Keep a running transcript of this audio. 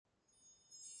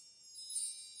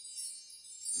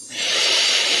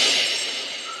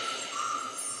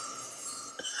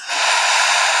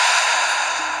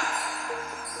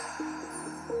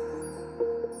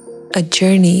A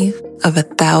journey of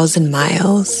 1,000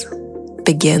 miles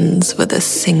begins with a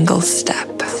single step.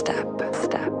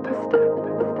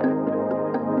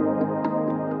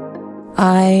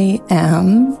 I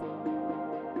am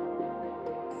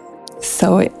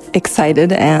so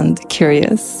excited and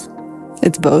curious.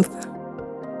 It's both.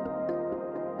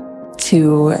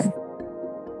 To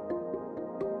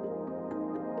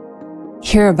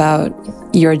hear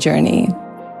about your journey.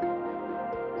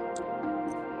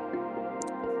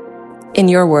 In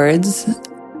your words,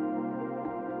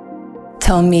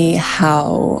 tell me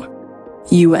how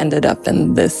you ended up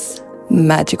in this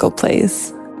magical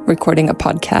place, recording a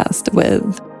podcast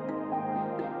with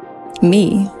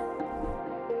me.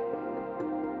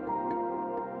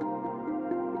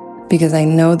 Because I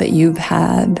know that you've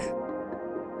had,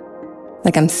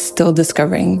 I'm still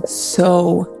discovering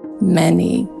so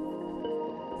many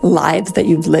lives that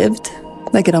you've lived.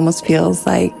 It almost feels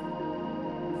like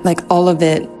all of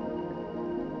it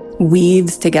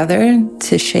weaves together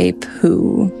to shape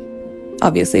who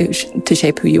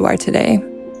you are today.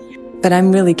 But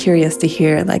I'm really curious to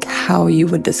hear how you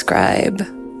would describe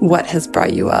what has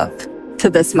brought you up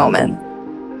to this moment,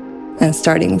 and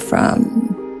starting from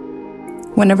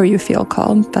whenever you feel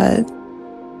called. But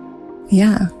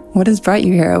yeah, what has brought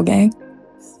you here, Oge?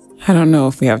 I don't know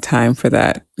if we have time for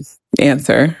that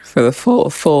answer, for the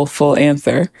full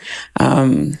answer.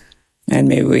 And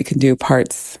maybe we can do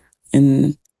parts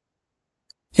in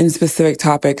specific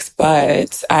topics,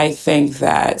 but I think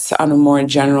that on a more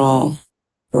general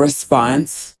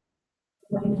response,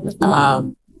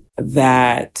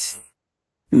 that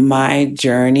my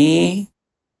journey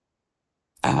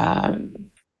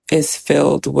is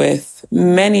filled with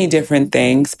many different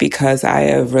things because I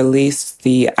have released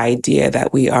the idea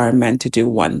that we are meant to do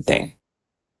one thing.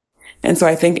 And so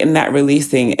I think in that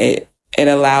releasing, it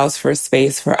allows for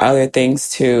space for other things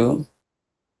to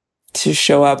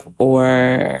show up,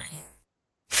 or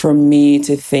for me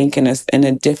to think in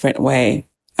a different way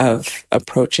of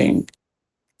approaching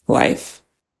life.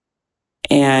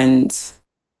 And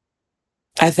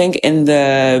I think in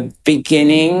the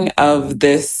beginning of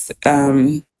this,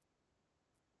 the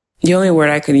only word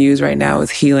I could use right now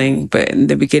is healing, but in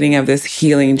the beginning of this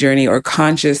healing journey, or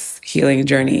conscious healing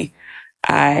journey,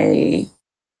 my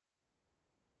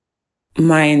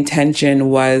intention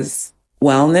was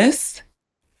wellness.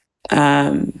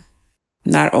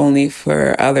 Not only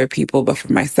for other people, but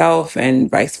for myself, and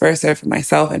vice versa, for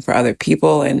myself and for other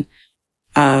people. And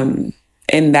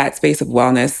in that space of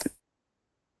wellness,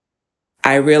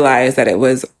 I realized that it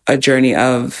was a journey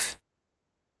of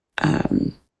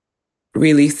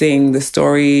releasing the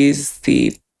stories,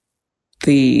 the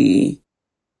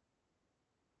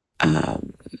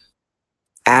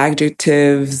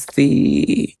adjectives,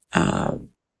 the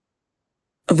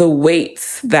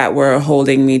weights that were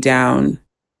holding me down.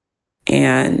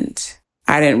 And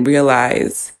I didn't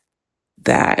realize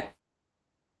that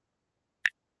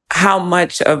how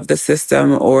much of the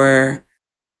system or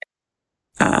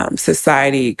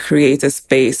society creates a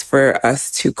space for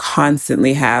us to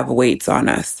constantly have weights on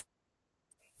us.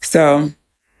 So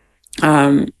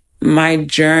my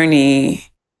journey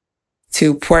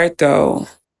to Puerto,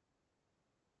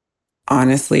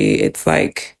 honestly, it's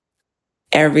like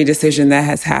every decision that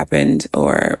has happened,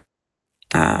 or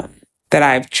that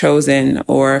I've chosen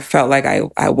or felt like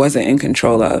I wasn't in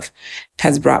control of,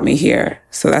 has brought me here.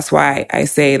 So that's why I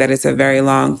say that it's a very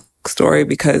long story,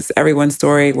 because everyone's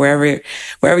story, wherever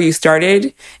you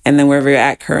started and then wherever you're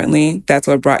at currently, that's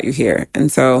what brought you here. And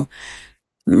so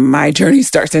my journey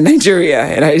starts in Nigeria,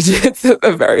 and it's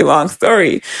a very long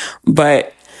story.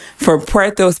 But for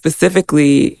Puerto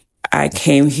specifically, I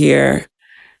came here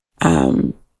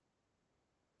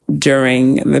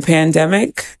during the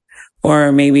pandemic.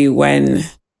 Or maybe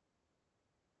it's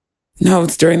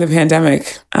during the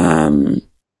pandemic.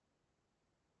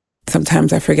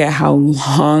 Sometimes I forget how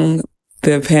long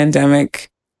the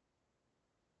pandemic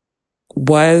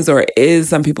was or is.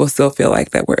 Some people still feel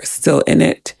like that we're still in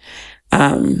it.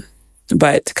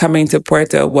 But coming to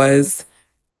Puerto was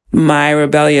my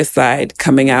rebellious side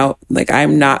coming out.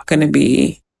 I'm not going to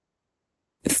be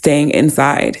staying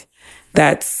inside.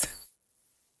 That's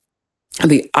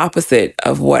the opposite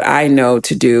of what I know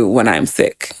to do when I'm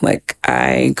sick.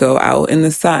 I go out in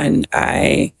the sun,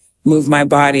 I move my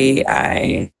body,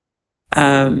 I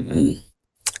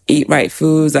eat right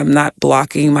foods. I'm not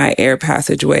blocking my air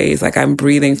passageways. I'm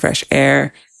breathing fresh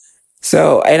air.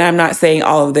 So, and I'm not saying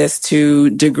all of this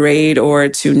to degrade or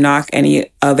to knock any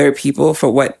other people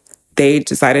for what they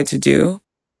decided to do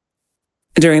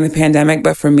during the pandemic.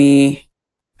 But for me,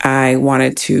 I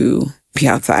wanted to be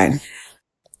outside.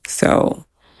 So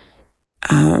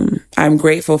I'm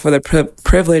grateful for the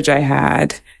privilege I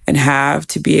had and have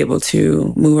to be able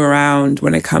to move around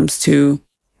when it comes to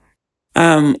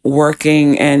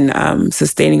working and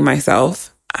sustaining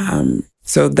myself.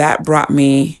 So that brought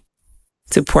me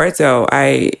to Puerto.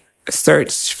 I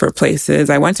searched for places.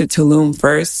 I went to Tulum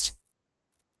first,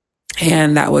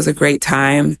 and that was a great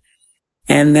time.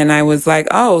 And then I was like,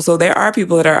 oh, so there are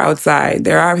people that are outside.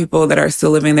 There are people that are still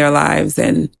living their lives,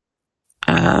 and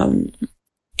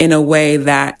in a way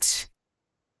that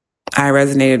I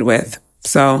resonated with.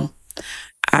 So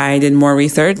I did more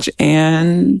research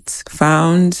and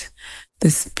found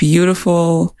this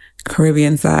beautiful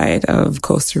Caribbean side of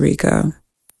Costa Rica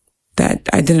that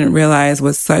I didn't realize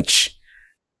was such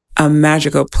a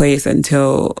magical place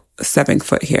until stepping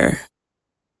foot here.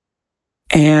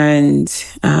 And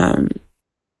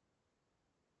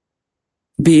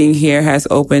being here has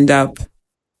opened up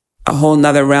a whole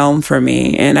nother realm for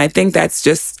me. And I think that's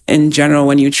just in general,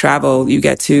 when you travel, you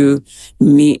get to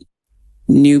meet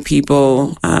new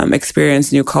people,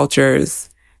 experience new cultures,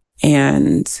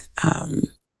 and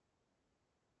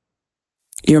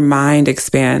your mind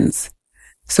expands.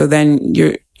 So then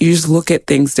you just look at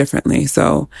things differently.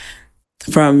 So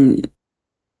from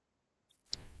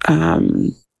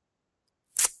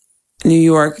New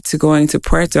York to going to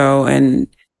Puerto and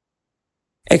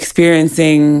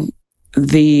experiencing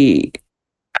the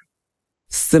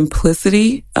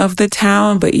simplicity of the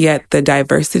town, but yet the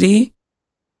diversity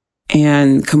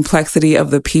and complexity of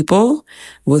the people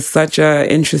was such a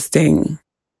interesting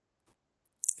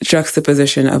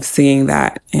juxtaposition of seeing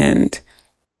that, and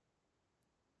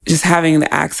just having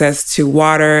the access to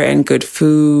water and good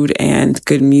food and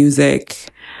good music,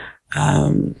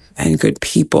 and good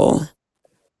people.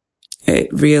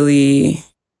 It really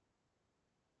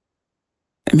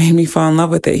made me fall in love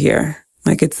with it here.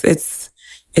 Like it's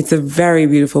a very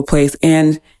beautiful place,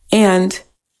 and it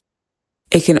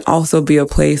can also be a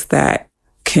place that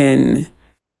can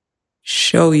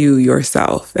show you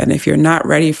yourself. And if you're not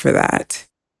ready for that,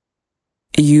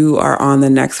 you are on the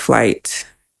next flight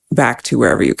back to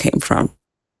wherever you came from.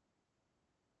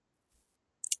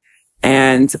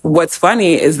 And what's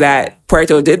funny is that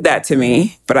Puerto did that to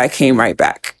me, but I came right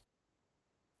back.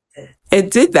 It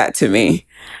did that to me.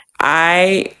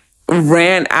 I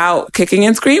ran out kicking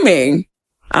and screaming.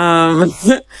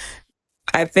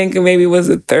 I think maybe it was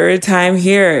the third time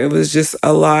here. It was just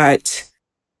a lot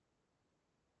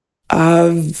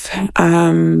of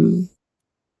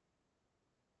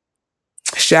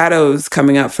shadows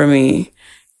coming up for me.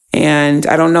 And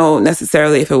I don't know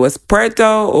necessarily if it was Puerto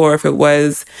or if it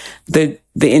was the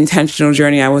intentional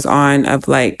journey I was on of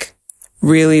like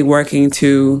really working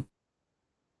to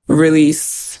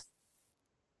release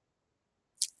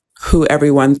who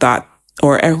everyone thought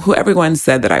or who everyone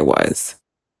said that I was.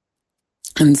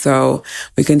 And so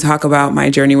we can talk about my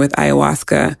journey with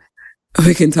ayahuasca.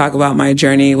 We can talk about my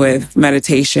journey with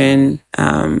meditation,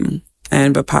 and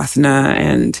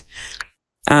Vipassana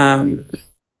and,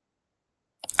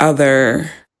 other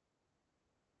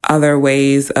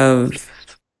ways of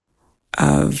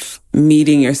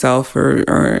meeting yourself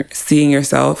or seeing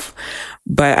yourself.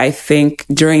 But I think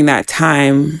during that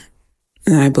time,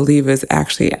 and I believe it was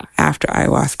actually after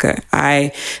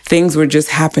ayahuasca, things were just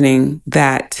happening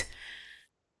that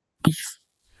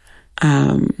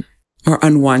were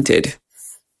unwanted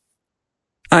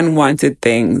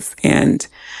things. And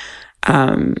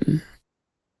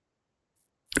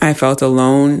I felt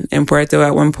alone in Puerto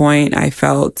at one point. I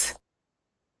felt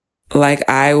like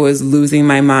I was losing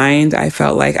my mind. I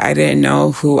felt like I didn't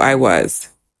know who I was.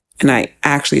 And I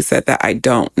actually said that I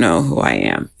don't know who I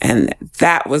am. And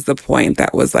that was the point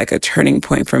that was like a turning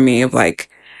point for me of like,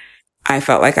 I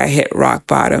felt like I hit rock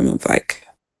bottom of like,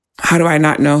 how do I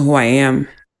not know who I am?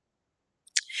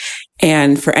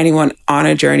 And for anyone on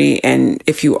a journey, and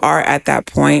if you are at that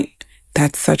point,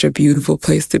 that's such a beautiful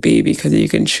place to be, because you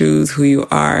can choose who you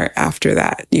are after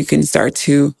that. You can start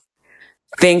to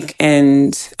think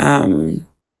and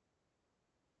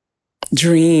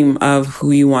dream of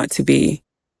who you want to be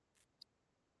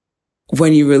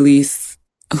when you release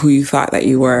who you thought that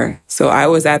you were. So I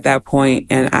was at that point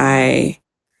and I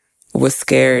was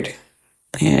scared,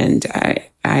 and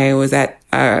I was at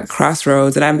a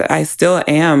crossroads, and I still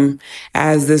am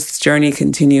as this journey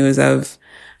continues of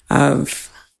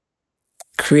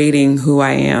creating who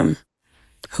I am,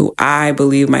 who I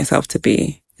believe myself to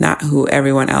be, not who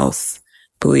everyone else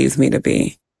believes me to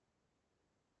be.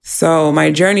 So my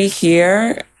journey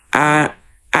here, I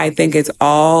think it's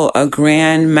all a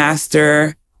grand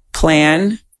master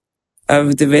plan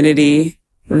of divinity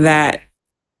that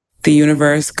the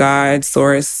universe, God,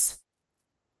 source,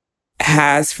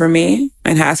 has for me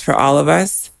and has for all of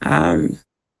us. And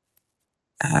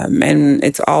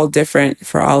it's all different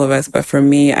for all of us. But for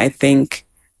me, I think,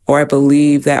 or I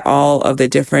believe that all of the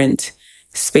different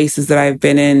spaces that I've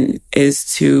been in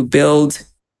is to build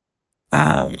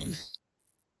a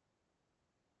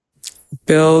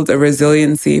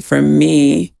resiliency for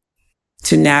me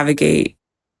to navigate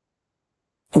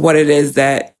what it is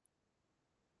that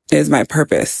is my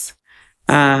purpose.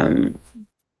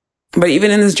 But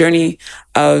even in this journey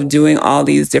of doing all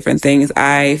these different things,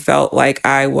 I felt like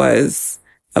I was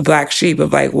a black sheep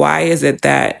of like, why is it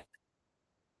that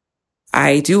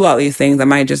I do all these things?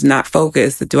 Am I just not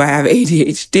focused? Do I have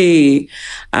ADHD?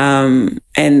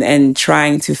 And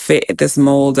trying to fit this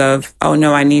mold of, oh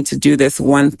no, I need to do this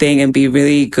one thing and be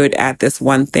really good at this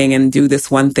one thing and do this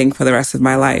one thing for the rest of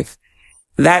my life.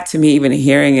 That to me, even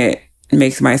hearing it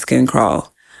makes my skin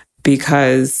crawl,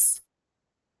 because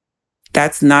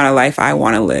that's not a life I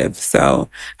want to live. So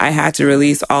I had to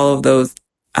release all of those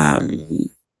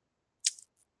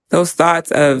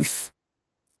thoughts of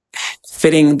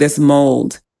fitting this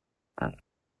mold.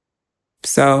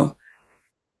 So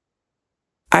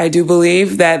I do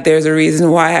believe that there's a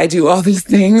reason why I do all these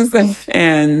things.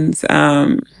 And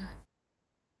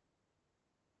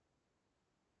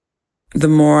the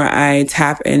more I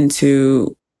tap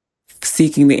into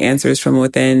seeking the answers from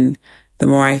within, the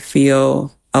more I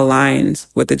feel aligned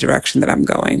with the direction that I'm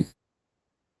going.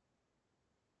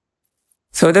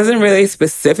 So it doesn't really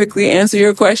specifically answer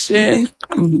your question,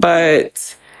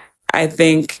 but I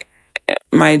think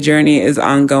my journey is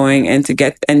ongoing, and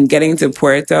getting to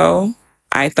Puerto,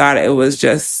 I thought it was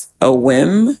just a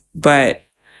whim, but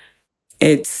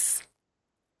it's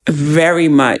very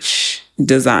much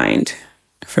designed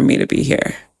for me to be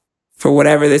here for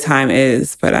whatever the time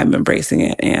is, but I'm embracing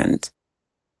it and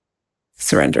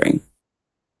surrendering.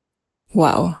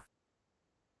 Wow.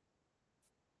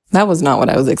 That was not what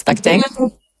I was expecting.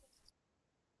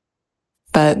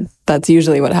 But that's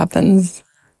usually what happens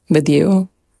with you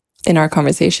in our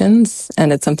conversations.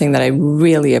 And it's something that I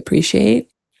really appreciate,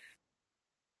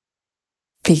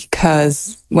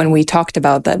 because when we talked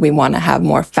about that, we want to have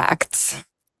more facts.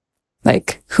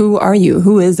 Like, who are you?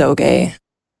 Who is Oge?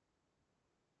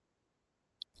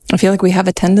 I feel like we have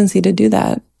a tendency to do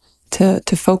that,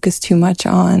 to focus too much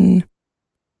on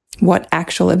what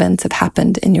actual events have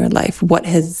happened in your life, what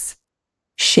has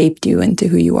shaped you into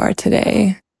who you are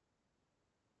today.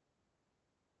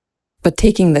 But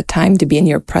taking the time to be in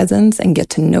your presence and get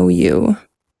to know you,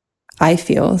 I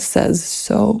feel, says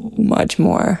so much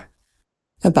more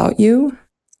about you.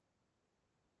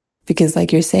 Because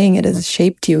like you're saying, it has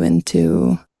shaped you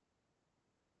into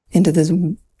this,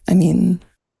 I mean,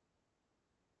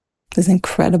 this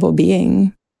incredible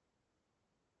being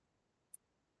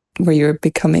where you're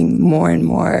becoming more and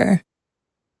more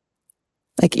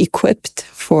like equipped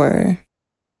for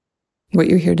what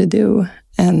you're here to do.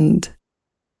 And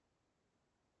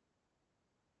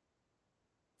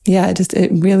yeah,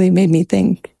 it really made me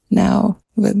think now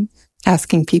with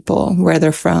asking people where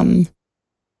they're from,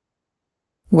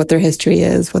 what their history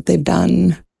is, what they've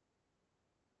done.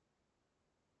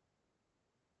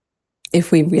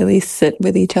 If we really sit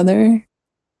with each other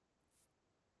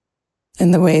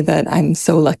in the way that I'm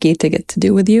so lucky to get to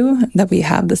do with you, that we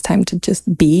have this time to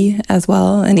just be as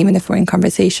well. And even if we're in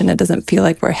conversation, it doesn't feel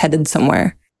like we're headed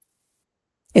somewhere.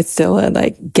 It's still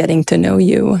like getting to know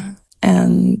you.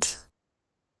 And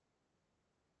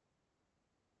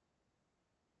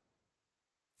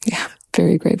yeah,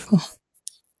 very grateful.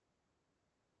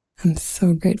 I'm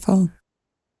so grateful.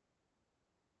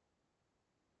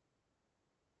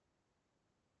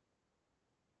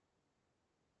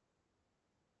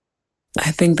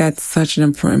 I think that's such an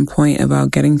important point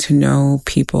about getting to know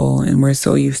people. And we're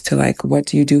so used to like, what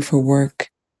do you do for work?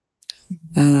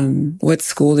 What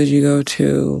school did you go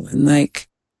to? And like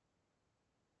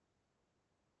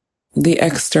the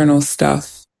external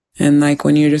stuff. And like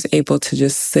when you're just able to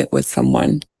just sit with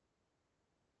someone,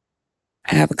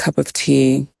 have a cup of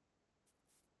tea,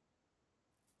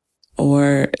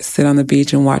 or sit on the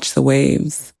beach and watch the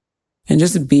waves and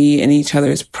just be in each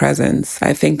other's presence.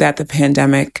 I think that the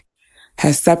pandemic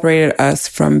has separated us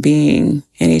from being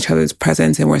in each other's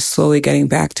presence, and we're slowly getting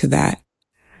back to that.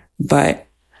 But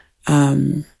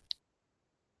to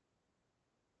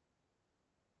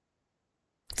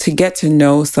get to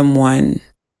know someone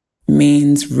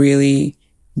means really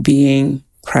being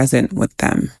present with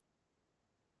them.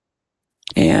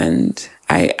 And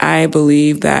I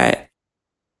believe that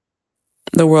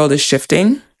the world is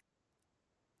shifting,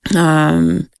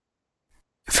 for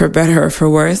better or for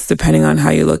worse, depending on how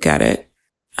you look at it.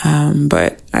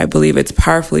 But I believe it's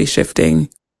powerfully shifting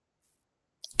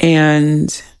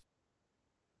And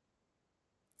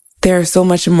there are so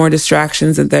much more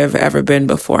distractions than there have ever been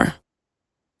before.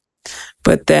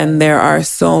 But then there are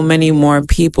so many more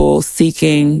people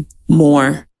seeking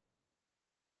more,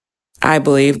 I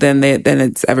believe, than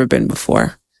it's ever been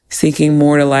before. Seeking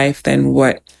more to life than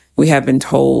what we have been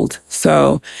told.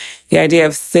 So the idea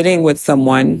of sitting with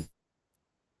someone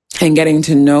and getting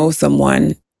to know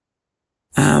someone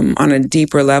on a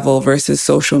deeper level versus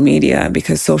social media,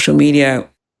 because social media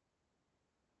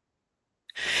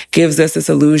gives us this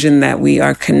illusion that we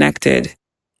are connected.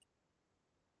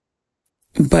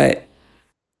 But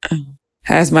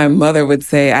as my mother would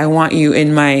say, I want you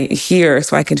in my here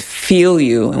so I can feel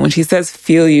you. And when she says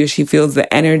feel you, she feels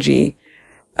the energy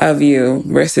of you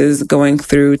versus going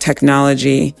through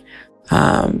technology,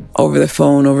 over the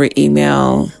phone, over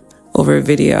email, over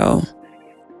video.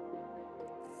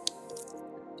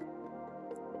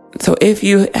 So if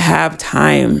you have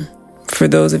time, for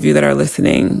those of you that are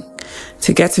listening,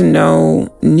 to get to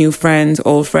know new friends,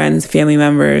 old friends, family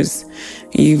members,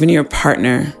 even your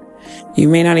partner. You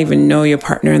may not even know your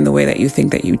partner in the way that you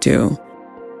think that you do.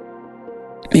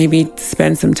 Maybe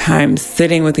spend some time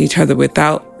sitting with each other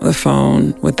without the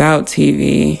phone, without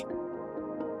TV,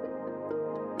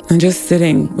 and just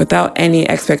sitting without any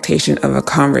expectation of a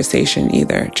conversation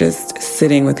either. Just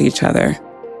sitting with each other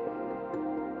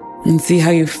and see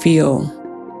how you feel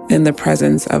in the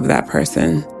presence of that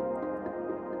person.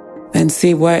 And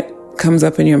see what comes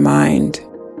up in your mind.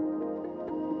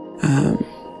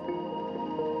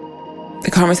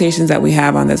 The conversations that we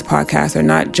have on this podcast are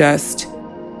not just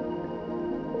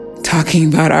talking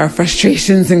about our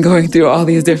frustrations and going through all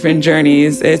these different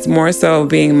journeys. It's more so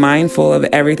being mindful of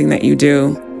everything that you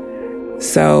do.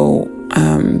 So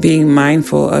being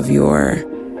mindful of your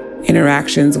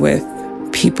interactions with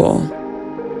people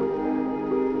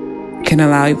can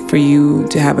allow for you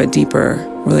to have a deeper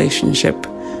relationship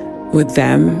with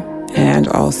them and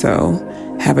also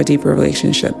have a deeper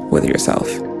relationship with yourself.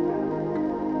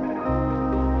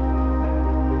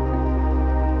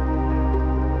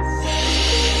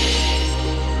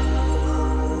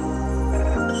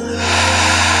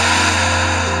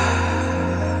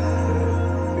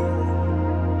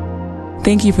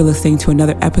 Thank you for listening to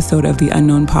another episode of The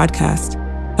Unknown Podcast,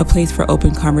 a place for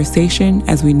open conversation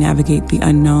as we navigate the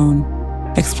unknown,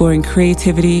 exploring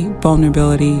creativity,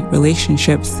 vulnerability,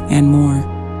 relationships, and more.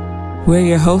 We're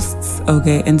your hosts,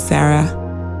 Oge and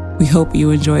Sarah. We hope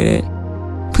you enjoyed it.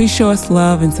 Please show us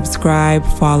love and subscribe,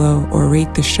 follow, or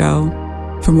rate the show.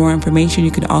 For more information,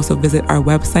 you can also visit our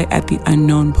website at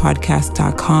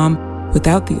theunknownpodcast.com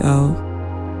without the O,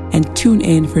 and tune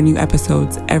in for new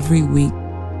episodes every week.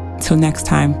 Till next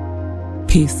time,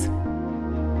 peace.